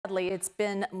Sadly, it's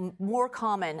been a more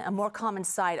common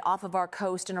sight off of our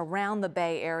coast and around the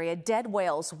Bay Area. Dead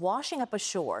whales washing up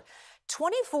ashore.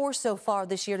 24 so far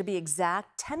this year to be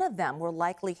exact. 10 of them were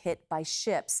likely hit by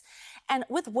ships. And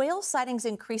with whale sightings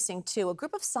increasing too, a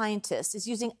group of scientists is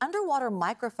using underwater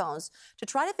microphones to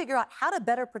try to figure out how to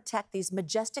better protect these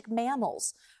majestic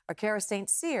mammals. Our Kara St.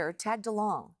 Cyr tagged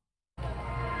along.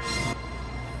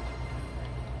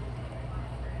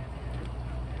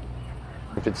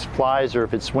 If it flies or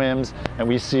if it swims and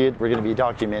we see it, we're going to be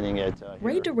documenting it.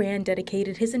 Ray Duran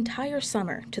dedicated his entire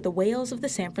summer to the whales of the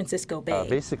San Francisco Bay.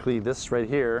 Basically, this right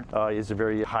here is a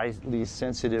very highly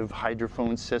sensitive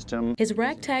hydrophone system. His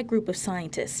ragtag group of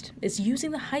scientists is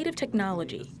using the height of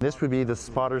technology. This would be the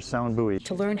spotter sound buoy.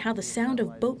 To learn how the sound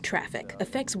of boat traffic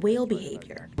affects whale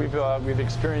behavior. We've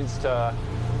experienced a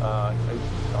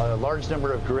large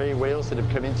number of gray whales that have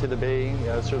come into the bay,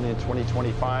 certainly in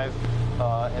 2025,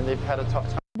 and they've had a tough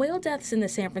time. Whale deaths in the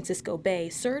San Francisco Bay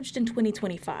surged in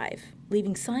 2025,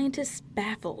 leaving scientists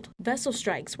baffled. Vessel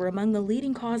strikes were among the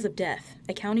leading cause of death,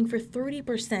 accounting for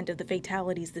 30% of the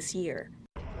fatalities this year.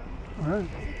 All right.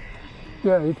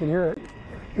 Yeah, you can hear it.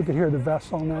 You can hear the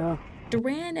vessel now.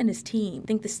 Duran and his team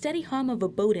think the steady hum of a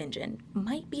boat engine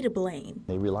might be to blame.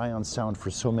 They rely on sound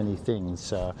for so many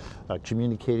things,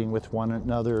 communicating with one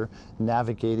another,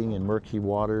 navigating in murky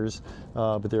waters,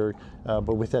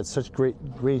 but with that such great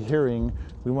hearing,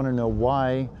 we want to know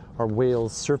why are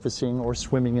whales surfacing or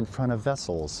swimming in front of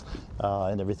vessels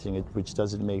and everything, which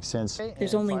doesn't make sense.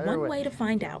 There's only one way to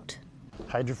find out.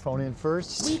 Hydrophone in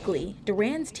first. Weekly,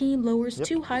 Duran's team lowers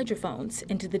 2 hydrophones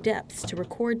into the depths to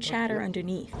record chatter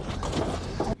underneath,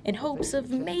 in hopes of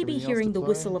maybe hearing the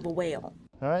whistle of a whale.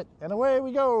 All right, and away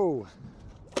we go.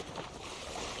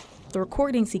 The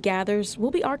recordings he gathers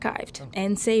will be archived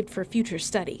and saved for future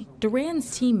study. Duran's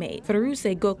teammate,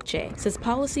 Feruse Gokce, says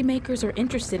policymakers are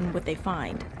interested in what they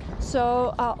find.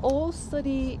 So our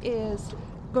study is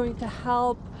going to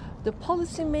help the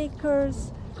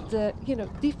policymakers, the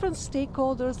different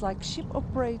stakeholders like ship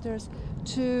operators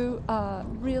to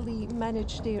really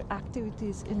manage their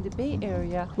activities in the Bay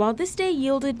Area. While this day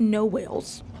yielded no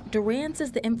whales, Duran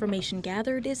says the information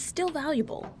gathered is still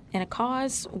valuable and a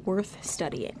cause worth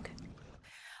studying.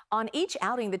 On each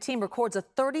outing, the team records a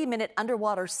 30-minute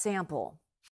underwater sample.